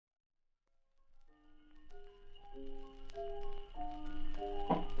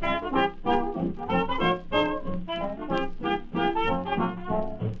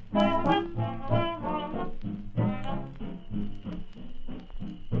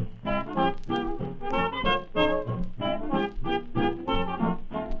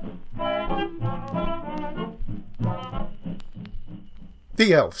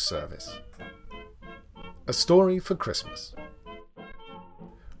The Elf Service. A Story for Christmas.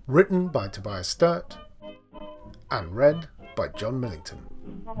 Written by Tobias Sturt and read by John Millington.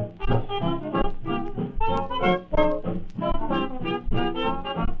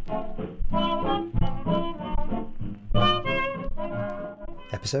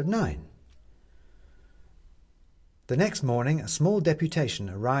 Episode 9. The next morning, a small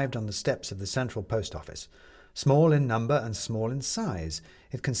deputation arrived on the steps of the Central Post Office. Small in number and small in size,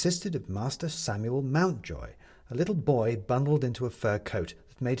 it consisted of Master Samuel Mountjoy, a little boy bundled into a fur coat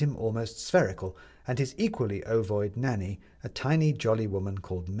that made him almost spherical, and his equally ovoid nanny, a tiny jolly woman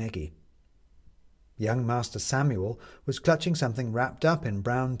called Meggie. Young Master Samuel was clutching something wrapped up in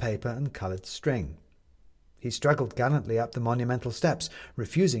brown paper and coloured string. He struggled gallantly up the monumental steps,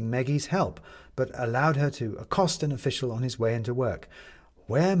 refusing Meggie's help, but allowed her to accost an official on his way into work.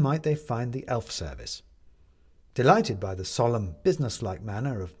 Where might they find the elf service? Delighted by the solemn, business-like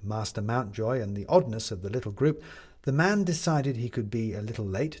manner of Master Mountjoy and the oddness of the little group, the man decided he could be a little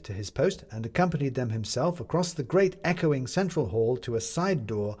late to his post and accompanied them himself across the great echoing central hall to a side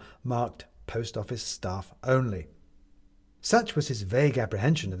door marked Post Office Staff Only. Such was his vague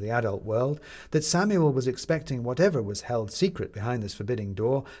apprehension of the adult world that Samuel was expecting whatever was held secret behind this forbidding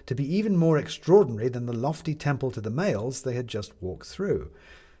door to be even more extraordinary than the lofty temple to the males they had just walked through.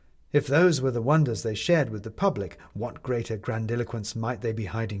 If those were the wonders they shared with the public, what greater grandiloquence might they be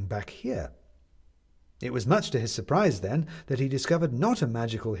hiding back here? It was much to his surprise, then, that he discovered not a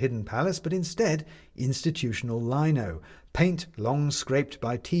magical hidden palace, but instead institutional lino, paint long scraped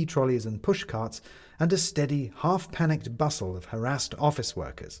by tea trolleys and push-carts, and a steady, half-panicked bustle of harassed office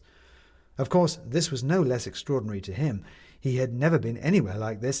workers. Of course, this was no less extraordinary to him. He had never been anywhere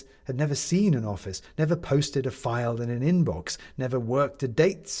like this, had never seen an office, never posted a file in an inbox, never worked a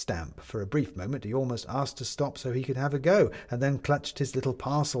date stamp. For a brief moment he almost asked to stop so he could have a go, and then clutched his little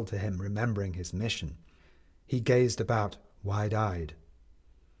parcel to him, remembering his mission. He gazed about, wide-eyed.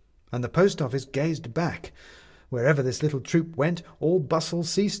 And the post office gazed back. Wherever this little troop went, all bustle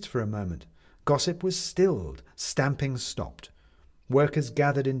ceased for a moment. Gossip was stilled, stamping stopped. Workers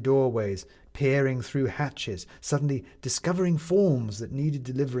gathered in doorways, peering through hatches, suddenly discovering forms that needed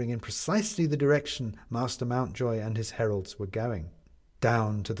delivering in precisely the direction Master Mountjoy and his heralds were going.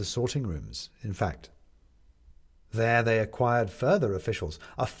 Down to the sorting rooms, in fact. There they acquired further officials,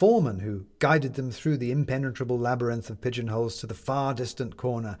 a foreman who guided them through the impenetrable labyrinth of pigeonholes to the far distant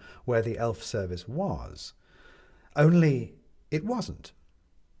corner where the elf service was. Only it wasn't.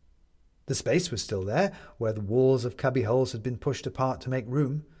 The space was still there, where the walls of cubbyholes had been pushed apart to make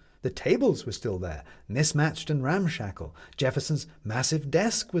room. The tables were still there, mismatched and ramshackle. Jefferson's massive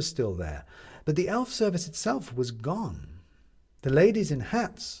desk was still there. But the elf service itself was gone. The ladies in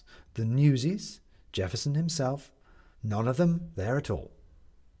hats, the newsies, Jefferson himself, none of them there at all.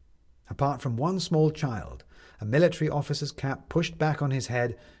 Apart from one small child, a military officer's cap pushed back on his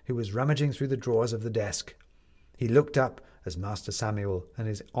head, who was rummaging through the drawers of the desk. He looked up as Master Samuel and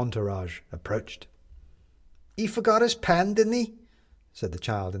his entourage approached. "He forgot his pen, didn't he?" said the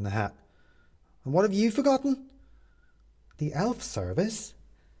child in the hat. "And what have you forgotten?" "The elf service,"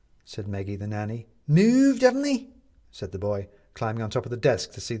 said Meggie the nanny. "Moved, haven't he?" said the boy, climbing on top of the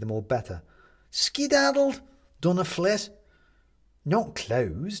desk to see them all better. "Skedaddled? Done a flit?" "Not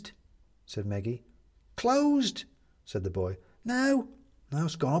closed," said Meggie. "Closed," said the boy. "No,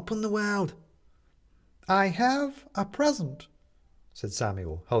 it's gone up in the world." "I have a present," said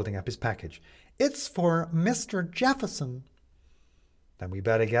Samuel, holding up his package. "It's for Mr. Jefferson." "Then we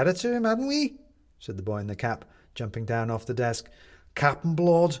better get it to him, hadn't we?" said the boy in the cap, jumping down off the desk. "Cap'n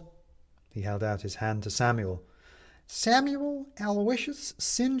Blood." He held out his hand to Samuel. "Samuel Aloysius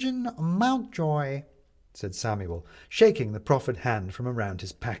St. John Mountjoy," said Samuel, shaking the proffered hand from around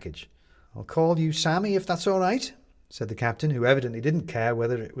his package. "I'll call you Sammy if that's all right," said the captain, who evidently didn't care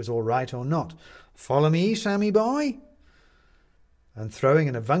whether it was all right or not. "Follow me, Sammy boy." And throwing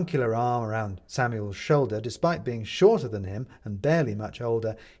an avuncular arm around Samuel's shoulder, despite being shorter than him and barely much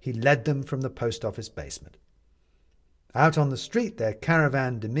older, he led them from the post office basement. Out on the street their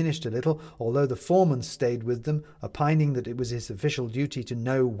caravan diminished a little, although the foreman stayed with them, opining that it was his official duty to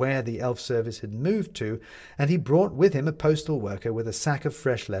know where the elf service had moved to, and he brought with him a postal worker with a sack of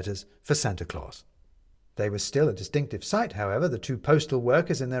fresh letters for Santa Claus. They were still a distinctive sight, however, the two postal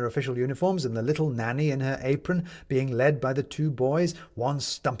workers in their official uniforms and the little nanny in her apron, being led by the two boys, one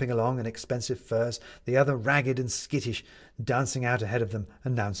stumping along in expensive furs, the other ragged and skittish, dancing out ahead of them,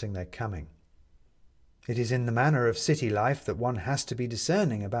 announcing their coming. It is in the manner of city life that one has to be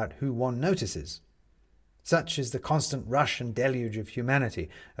discerning about who one notices. Such is the constant rush and deluge of humanity,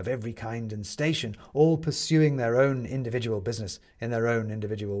 of every kind and station, all pursuing their own individual business in their own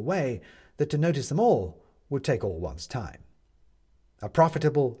individual way, that to notice them all would take all one's time. A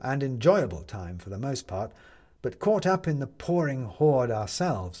profitable and enjoyable time for the most part, but caught up in the pouring horde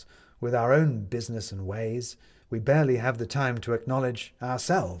ourselves, with our own business and ways, we barely have the time to acknowledge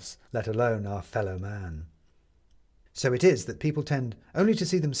ourselves, let alone our fellow man. So it is that people tend only to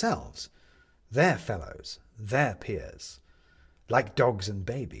see themselves, their fellows, their peers, like dogs and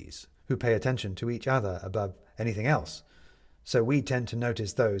babies, who pay attention to each other above anything else. So we tend to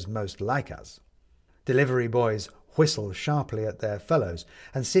notice those most like us. Delivery boys whistle sharply at their fellows,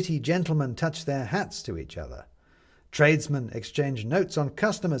 and city gentlemen touch their hats to each other. Tradesmen exchange notes on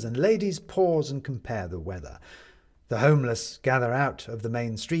customers, and ladies pause and compare the weather. The homeless gather out of the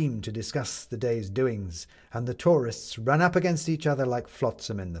main stream to discuss the day's doings, and the tourists run up against each other like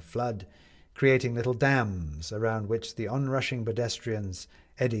flotsam in the flood, creating little dams around which the onrushing pedestrians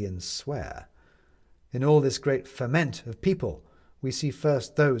eddy and swear. In all this great ferment of people, we see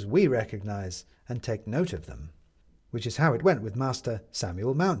first those we recognize and take note of them, which is how it went with Master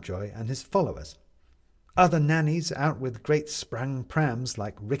Samuel Mountjoy and his followers. Other nannies out with great sprung prams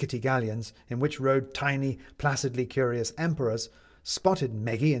like rickety galleons in which rode tiny, placidly curious emperors, spotted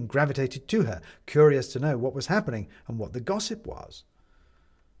Meggie and gravitated to her, curious to know what was happening and what the gossip was.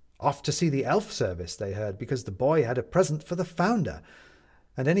 Off to see the elf service, they heard, because the boy had a present for the founder,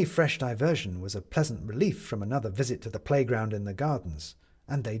 and any fresh diversion was a pleasant relief from another visit to the playground in the gardens,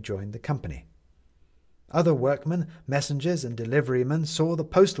 and they joined the company. Other workmen, messengers and deliverymen saw the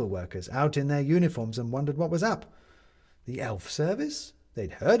postal workers out in their uniforms and wondered what was up. The elf service?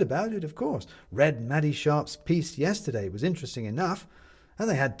 They'd heard about it, of course. Read Maddie Sharp's piece yesterday. It was interesting enough. And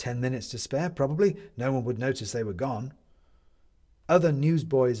they had 10 minutes to spare, probably. No one would notice they were gone. Other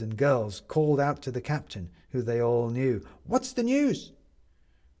newsboys and girls called out to the captain, who they all knew. "What's the news?"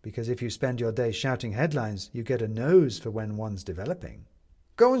 Because if you spend your day shouting headlines, you get a nose for when one's developing.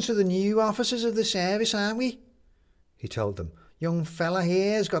 "Going to the new officers of the service, aren't we?" he told them. "Young fella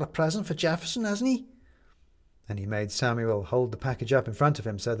here's got a present for Jefferson, hasn't he?" And he made Samuel hold the package up in front of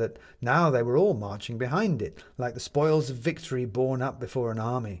him so that now they were all marching behind it, like the spoils of victory borne up before an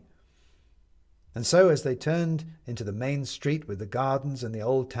army. And so as they turned into the main street with the gardens and the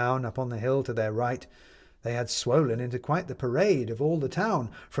old town up on the hill to their right, they had swollen into quite the parade of all the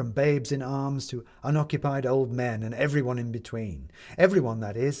town, from babes in arms to unoccupied old men and everyone in between. Everyone,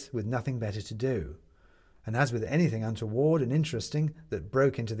 that is, with nothing better to do. And as with anything untoward and interesting that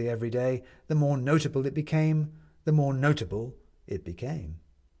broke into the everyday, the more notable it became, the more notable it became.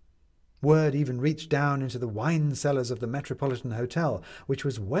 Word even reached down into the wine cellars of the Metropolitan Hotel, which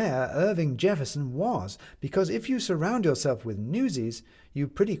was where Irving Jefferson was, because if you surround yourself with newsies, you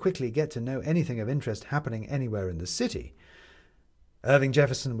pretty quickly get to know anything of interest happening anywhere in the city. Irving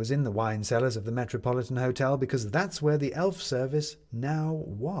Jefferson was in the wine cellars of the Metropolitan Hotel because that's where the elf service now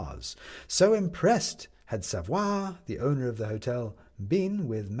was. So impressed had Savoy, the owner of the hotel, been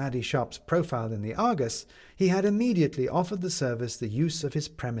with Maddie Sharp's profile in the Argus, he had immediately offered the service the use of his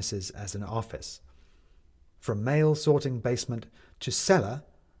premises as an office. From mail-sorting basement to cellar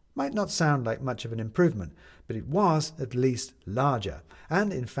might not sound like much of an improvement, but it was at least larger,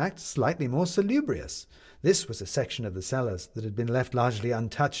 and in fact slightly more salubrious. This was a section of the cellars that had been left largely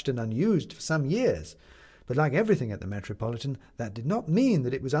untouched and unused for some years. But like everything at the Metropolitan, that did not mean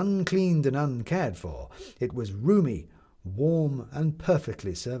that it was uncleaned and uncared for. It was roomy, warm, and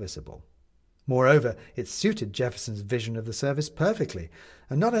perfectly serviceable. Moreover, it suited Jefferson's vision of the service perfectly,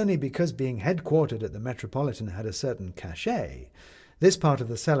 and not only because being headquartered at the Metropolitan had a certain cachet. This part of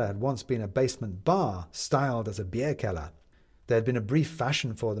the cellar had once been a basement bar, styled as a beer keller. There had been a brief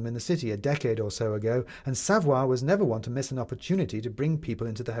fashion for them in the city a decade or so ago, and Savoy was never one to miss an opportunity to bring people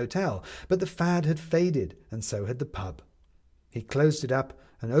into the hotel. But the fad had faded, and so had the pub. He closed it up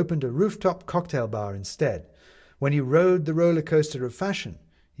and opened a rooftop cocktail bar instead. When you rode the roller coaster of fashion,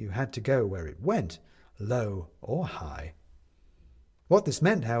 you had to go where it went, low or high. What this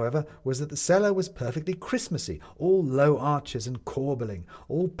meant, however, was that the cellar was perfectly Christmassy, all low arches and corbelling,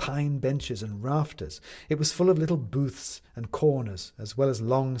 all pine benches and rafters. It was full of little booths and corners, as well as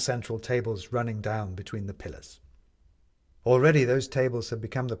long central tables running down between the pillars. Already those tables had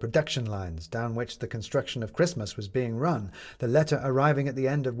become the production lines down which the construction of Christmas was being run, the letter arriving at the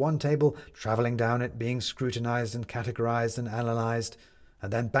end of one table, travelling down it, being scrutinized and categorized and analyzed,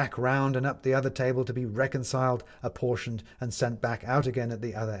 and then back round and up the other table to be reconciled, apportioned, and sent back out again at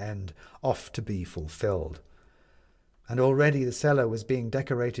the other end, off to be fulfilled. and already the cellar was being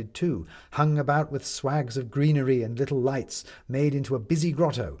decorated too, hung about with swags of greenery and little lights, made into a busy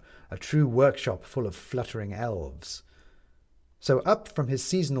grotto, a true workshop full of fluttering elves. So up from his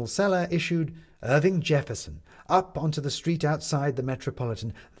seasonal cellar issued Irving Jefferson, up onto the street outside the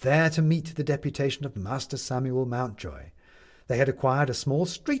Metropolitan, there to meet the deputation of Master Samuel Mountjoy. They had acquired a small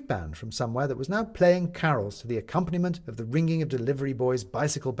street band from somewhere that was now playing carols to the accompaniment of the ringing of delivery boys'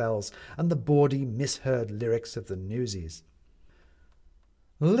 bicycle bells and the bawdy, misheard lyrics of the newsies.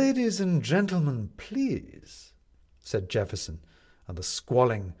 "Ladies and gentlemen, please," said Jefferson, and the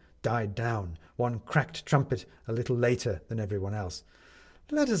squalling died down, one cracked trumpet a little later than everyone else.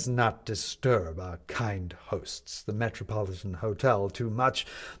 "Let us not disturb our kind hosts, the Metropolitan Hotel, too much,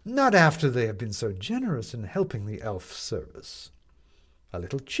 not after they have been so generous in helping the elf service." A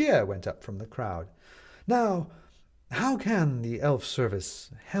little cheer went up from the crowd. "Now, how can the elf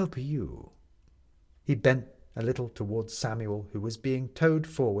service help you?" He bent a little towards Samuel, who was being towed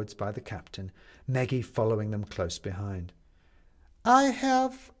forwards by the captain, Meggie following them close behind. "I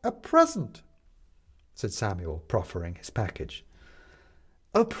have a present," said Samuel, proffering his package.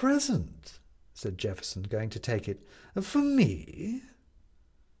 "A present," said Jefferson, going to take it. "For me?"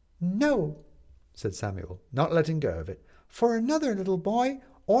 "No," said Samuel, not letting go of it. "For another little boy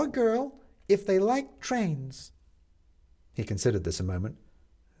or girl, if they like trains." He considered this a moment.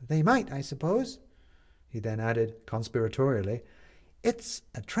 "They might, I suppose." He then added, conspiratorially, "It's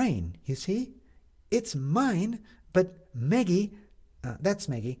a train, you see. It's mine, but Meggie, that's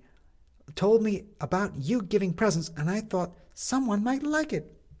Meggie, told me about you giving presents, and I thought someone might like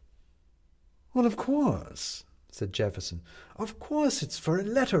it." "Well, of course," said Jefferson. "Of course it's for a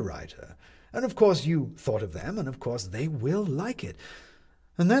letter writer. And of course you thought of them, and of course they will like it.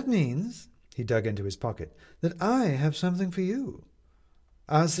 And that means," he dug into his pocket, "that I have something for you.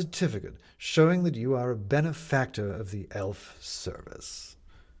 A certificate showing that you are a benefactor of the elf service."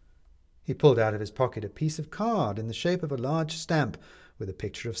 He pulled out of his pocket a piece of card in the shape of a large stamp with a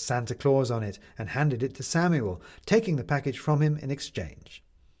picture of Santa Claus on it, and handed it to Samuel, taking the package from him in exchange.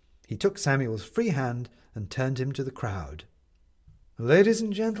 He took Samuel's free hand and turned him to the crowd. "Ladies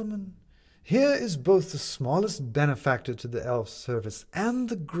and gentlemen, here is both the smallest benefactor to the elf service and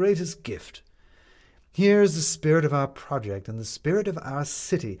the greatest gift. Here is the spirit of our project and the spirit of our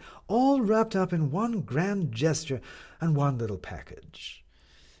city, all wrapped up in one grand gesture and one little package.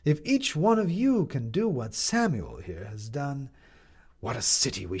 If each one of you can do what Samuel here has done, what a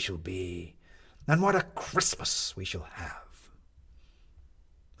city we shall be, and what a Christmas we shall have."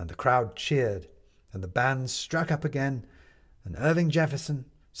 And the crowd cheered, and the band struck up again, and Irving Jefferson,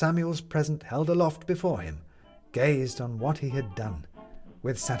 Samuel's present held aloft before him, gazed on what he had done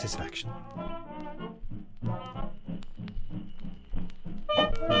with satisfaction.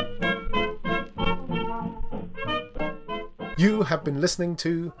 You have been listening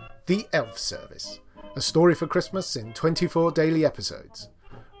to The Elf Service, a story for Christmas in 24 daily episodes.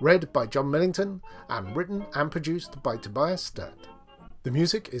 Read by John Millington and written and produced by Tobias Sturt. The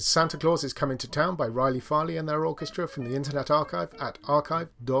music is Santa Claus is Coming to Town by Riley Farley and their orchestra from the Internet Archive at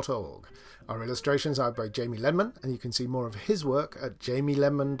archive.org. Our illustrations are by Jamie Lemon, and you can see more of his work at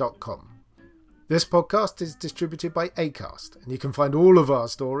jamielemon.com. This podcast is distributed by Acast, and you can find all of our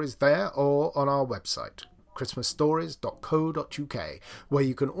stories there or on our website, christmasstories.co.uk, where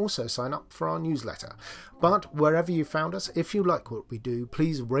you can also sign up for our newsletter. But wherever you found us, if you like what we do,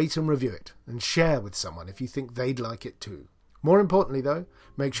 please rate and review it, and share with someone if you think they'd like it too. More importantly though,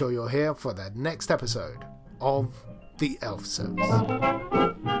 make sure you're here for the next episode of The Elf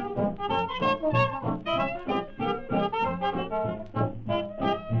Service.